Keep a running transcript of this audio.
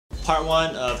part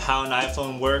one of how an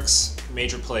iPhone works,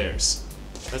 major players.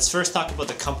 Let's first talk about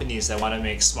the companies that want to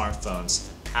make smartphones.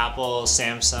 Apple,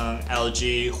 Samsung,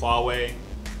 LG, Huawei.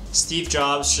 Steve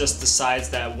Jobs just decides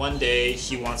that one day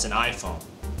he wants an iPhone.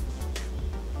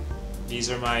 These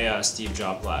are my Steve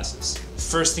Jobs glasses.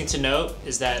 First thing to note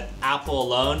is that Apple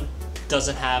alone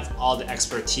doesn't have all the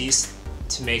expertise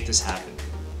to make this happen.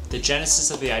 The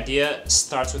genesis of the idea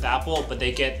starts with Apple, but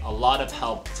they get a lot of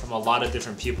help from a lot of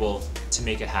different people to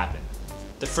make it happen.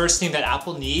 The first thing that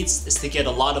Apple needs is to get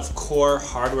a lot of core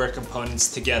hardware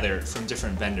components together from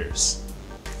different vendors.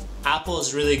 Apple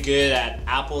is really good at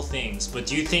Apple things, but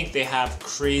do you think they have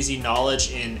crazy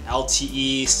knowledge in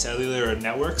LTE cellular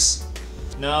networks?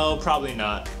 No, probably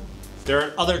not. There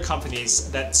are other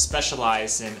companies that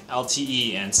specialize in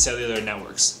LTE and cellular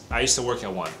networks. I used to work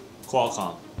at one,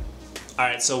 Qualcomm.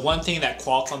 Alright, so one thing that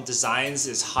Qualcomm designs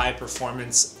is high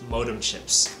performance modem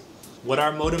chips. What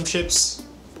are modem chips?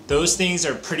 Those things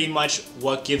are pretty much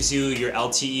what gives you your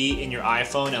LTE in your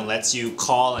iPhone and lets you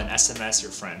call and SMS your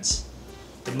friends.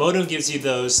 The modem gives you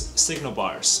those signal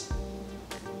bars.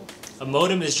 A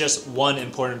modem is just one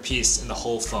important piece in the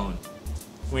whole phone.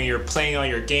 When you're playing all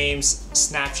your games,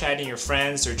 Snapchatting your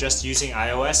friends, or just using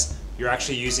iOS, you're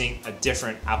actually using a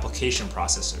different application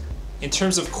processor. In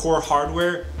terms of core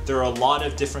hardware, there are a lot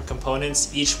of different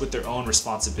components, each with their own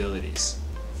responsibilities.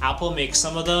 Apple makes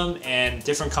some of them, and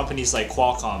different companies like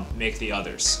Qualcomm make the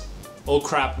others. Oh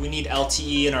crap, we need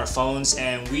LTE in our phones,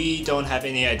 and we don't have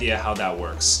any idea how that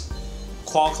works.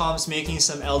 Qualcomm's making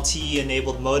some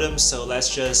LTE-enabled modems, so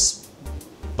let's just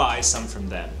buy some from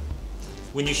them.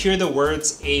 When you hear the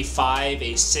words A5,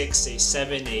 A6,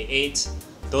 A7, A8,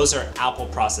 those are Apple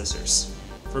processors.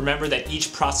 Remember that each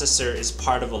processor is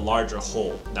part of a larger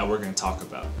whole that we're going to talk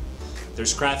about.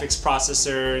 There's graphics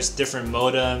processors, different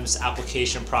modems,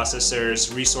 application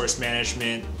processors, resource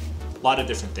management, a lot of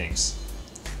different things.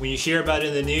 When you hear about it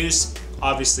in the news,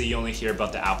 obviously you only hear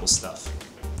about the Apple stuff.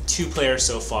 Two players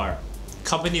so far.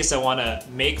 Companies that want to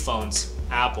make phones,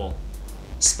 Apple.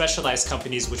 Specialized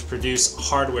companies which produce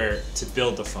hardware to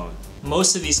build the phone.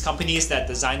 Most of these companies that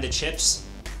design the chips,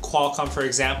 Qualcomm for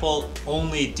example,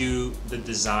 only do the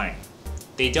design.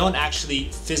 They don't actually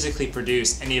physically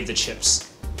produce any of the chips.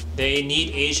 They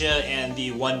need Asia and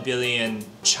the 1 billion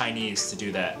Chinese to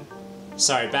do that.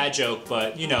 Sorry, bad joke,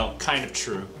 but you know, kind of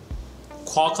true.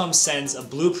 Qualcomm sends a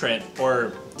blueprint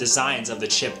or designs of the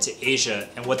chip to Asia,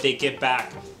 and what they get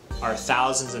back are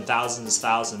thousands and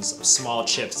thousands of small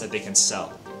chips that they can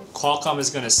sell. Qualcomm is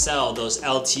going to sell those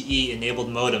LTE-enabled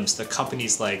modems to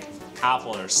companies like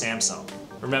Apple or Samsung.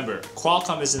 Remember,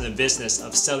 Qualcomm is in the business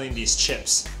of selling these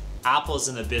chips. Apple is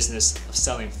in the business of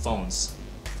selling phones.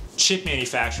 Chip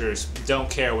manufacturers don't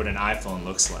care what an iPhone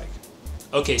looks like.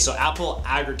 Okay, so Apple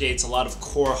aggregates a lot of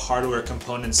core hardware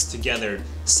components together.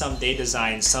 Some they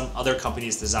design, some other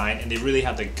companies design, and they really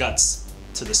have the guts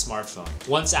to the smartphone.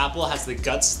 Once Apple has the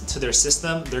guts to their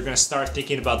system, they're going to start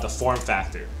thinking about the form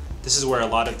factor. This is where a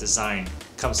lot of design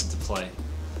comes into play.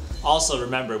 Also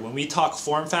remember, when we talk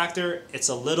form factor, it's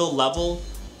a little level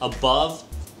above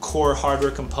core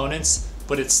hardware components,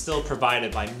 but it's still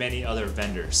provided by many other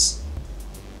vendors.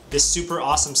 This super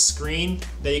awesome screen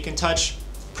that you can touch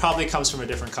probably comes from a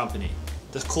different company.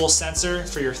 The cool sensor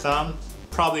for your thumb,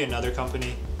 probably another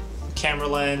company. Camera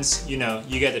lens, you know,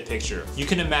 you get the picture. You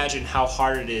can imagine how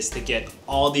hard it is to get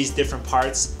all these different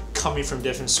parts coming from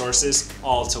different sources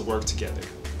all to work together.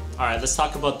 Alright, let's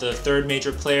talk about the third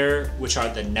major player, which are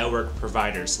the network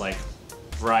providers like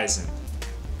Verizon.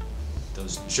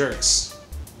 Those jerks.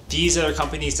 These are the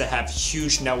companies that have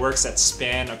huge networks that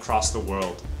span across the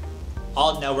world.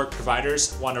 All network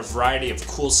providers want a variety of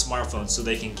cool smartphones so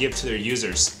they can give to their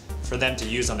users for them to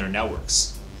use on their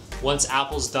networks. Once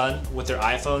Apple's done with their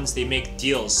iPhones, they make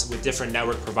deals with different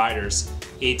network providers,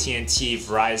 AT&T,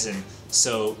 Verizon,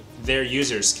 so their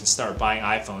users can start buying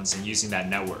iPhones and using that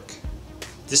network.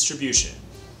 Distribution.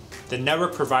 The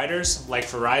network providers, like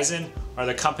Verizon, are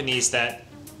the companies that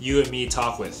you and me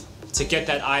talk with. To get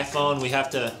that iPhone, we have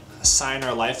to sign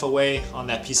our life away on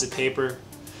that piece of paper.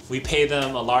 We pay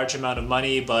them a large amount of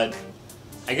money, but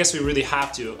I guess we really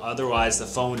have to, otherwise the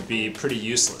phone would be pretty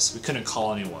useless. We couldn't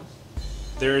call anyone.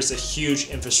 There is a huge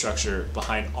infrastructure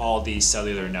behind all these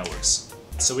cellular networks.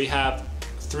 So we have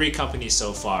three companies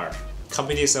so far.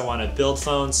 Companies that want to build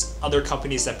phones, other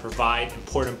companies that provide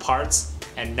important parts,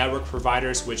 and network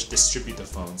providers which distribute the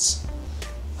phones.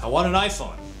 I want an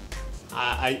iPhone.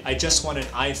 I just want an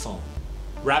iPhone.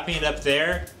 Wrapping it up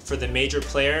there for the major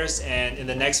players, and in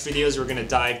the next videos we're going to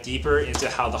dive deeper into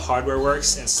how the hardware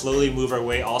works and slowly move our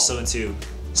way also into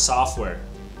software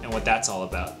and what that's all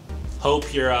about.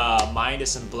 Hope your mind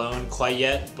isn't blown quite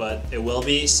yet, but it will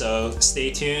be, so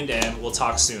stay tuned and we'll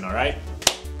talk soon, alright?